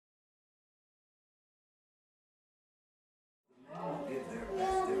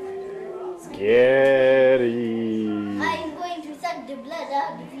Scary. I'm going to suck the blood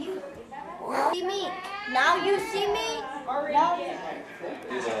out of you. See me. Now you see me. Now you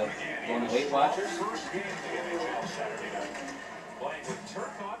Do the one Weight Watchers.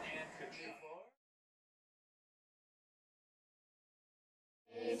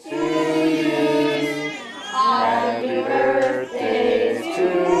 Happy birthday to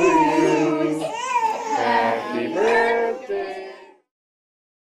you. Happy birthday.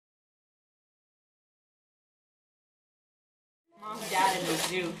 Mom, Dad in the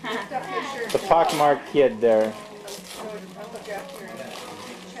zoo. The pockmarked kid there.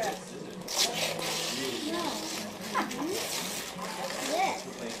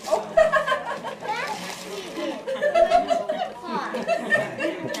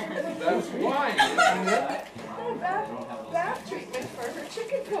 That's wine. Bath treatment for her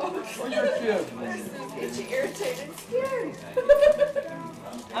chicken pox. For your kid. Get you irritated skin.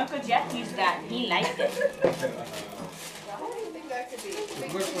 Uncle Jeff used that. He liked it. I think that could be.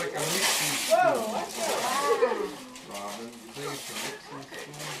 It looks like a mixing Whoa, watch out. Robyn. You think it's a mixing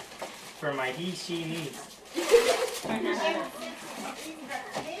spoon? For my he, she, me. Change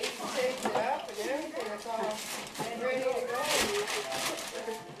it up and everything. It's all ready to go.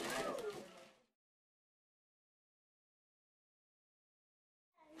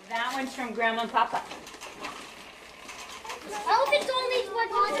 That one's from Grandma and Papa. I hope it's only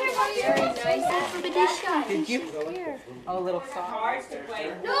 $100. Did you? Oh, a little cards to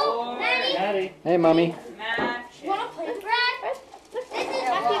play. No, Daddy. Hey, Mommy. Match. You want to play Brad? This is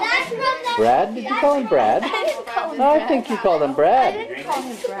that's from the... Brad? Did you call him Brad? I didn't call him No, I think you called him Brad. I didn't call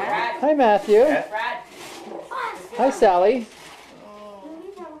him Brad. Hi, Matthew. Brad. Hi, Sally.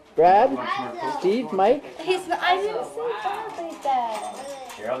 Brad? Steve? Mike? I didn't say Brad like that.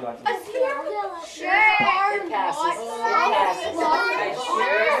 Cheryl, you want Sure.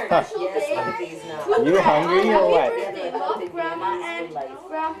 Are you hungry or what? Grandma and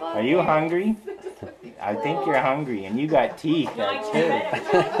Grandpa. Are you hungry? I think you're hungry, and you got teeth there too.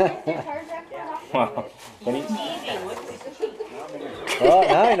 Well, when he... Oh,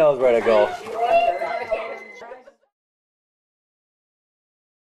 now he knows where to go.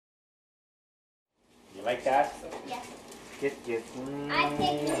 You like that? Yes. Get. I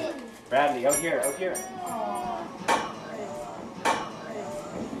picked it. Bradley, out here, out here.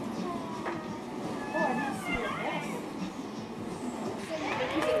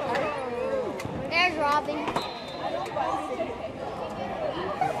 There's Robyn.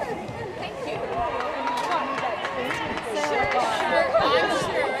 Thank you. Sure.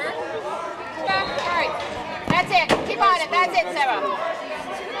 All right. That's it. Keep on it. That's it, Sarah.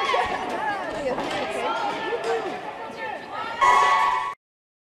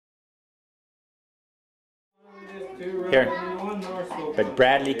 Here. But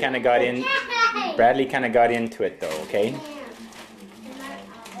Bradley kind of got in. Bradley kind of got into it though, okay?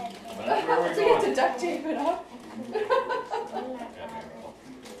 So you have to duct tape it up. So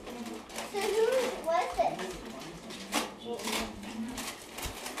who was it?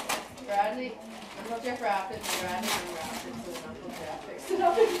 Bradley, Uncle Jeff wrapped it, and Bradley unwrapped it, so Uncle Jeff fixed it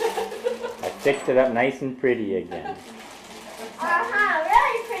up again. I fixed it up nice and pretty again.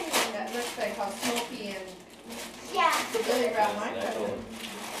 Really pretty. That looks like how smoky and Yeah. really wrapped my present.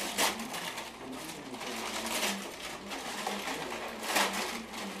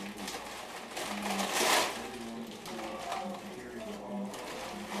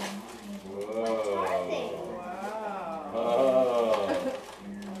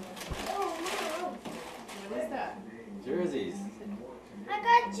 Jerseys. I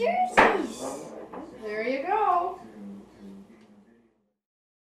got jerseys. There you go.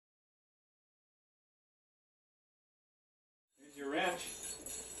 Here's your wrench.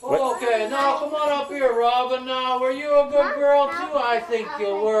 Okay, now come on up here, Robyn. Now, were you a good girl too? I think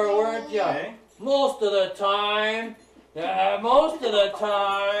you were, weren't you? Okay. Most of the time. Yeah, most of the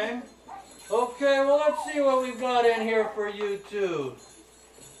time. Okay, well, let's see what we've got in here for you two.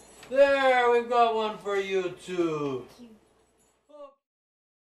 There, we've got one for you two.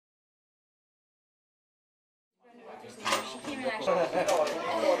 She's in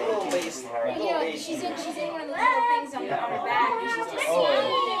one of those little things on her back. And she's just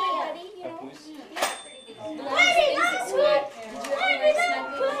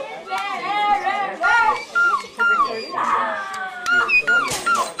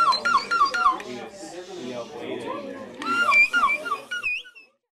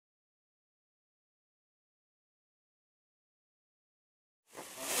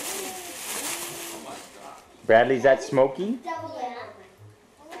Bradley's that smoky?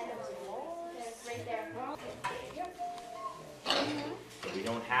 We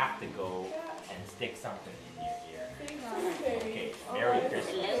don't have to go and stick something in your ear. Okay, Merry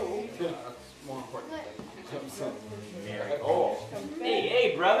Christmas. That's more important. Merry. Oh,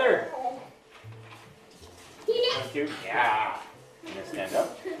 hey, brother. One, two, yeah. You gonna stand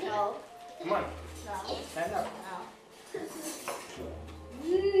up? No. Come on, stand up.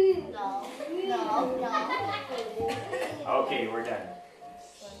 No. No. Okay, we're done.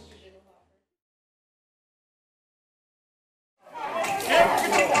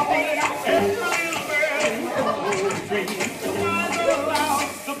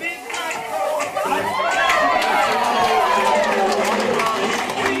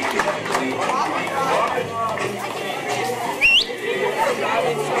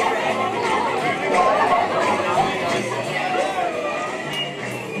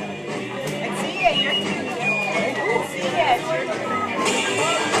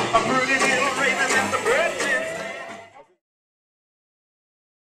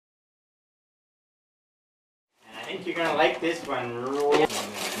 I think you're gonna like this one.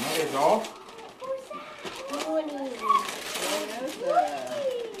 Another doll?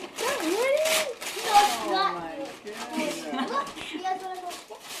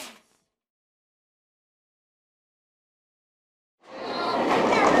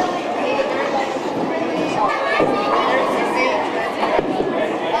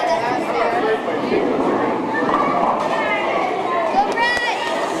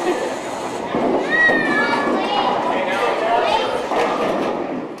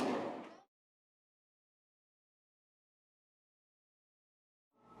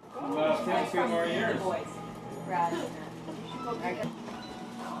 About 2 more years.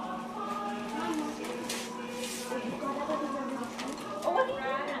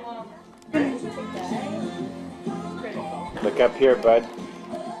 Look up here, bud.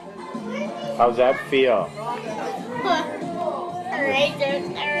 How's that feel? Right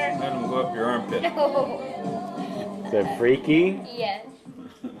there. Let him go up your armpit. Is that freaky? Yes.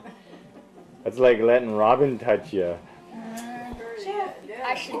 That's like letting Robyn touch you.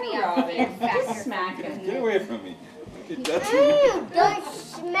 I should be out here faster. Smack him. Get away from me. You're touching me. Don't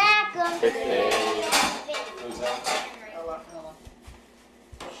smack them.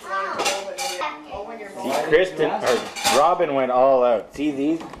 See, Kristen or Robyn went all out. See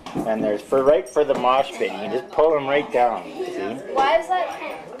these? And there's right for the mosh pit. You just pull them right down. See? Why is that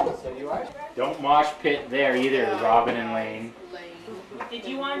 10? Don't mosh pit there either, Robyn and Lane. Did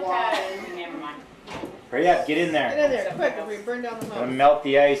you want never mind. Hurry up, get in Get there. in there, quick, if we burn down the Gonna house. melt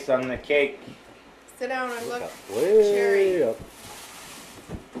the ice on the cake. Sit down and look. Way Cherry. up.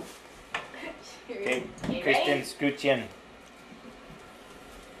 Okay, Kristen, scooch in.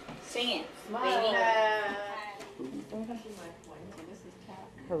 Sing it. Smile.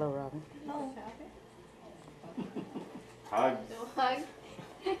 Hello, Robyn. Hug. Hug.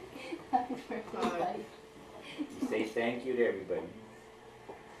 Say thank you to everybody.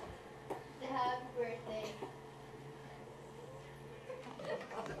 Happy birthday.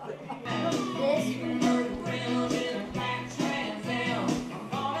 This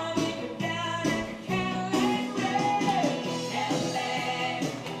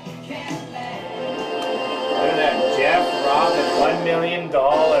Look at that, Jeff Robyn, $1 million.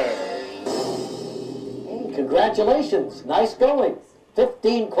 Congratulations, nice going.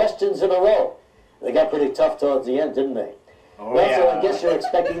 15 questions in a row. They got pretty tough towards the end, didn't they? Oh, Well, so yeah. I guess you're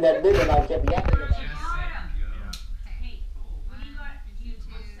expecting that million I kept yapping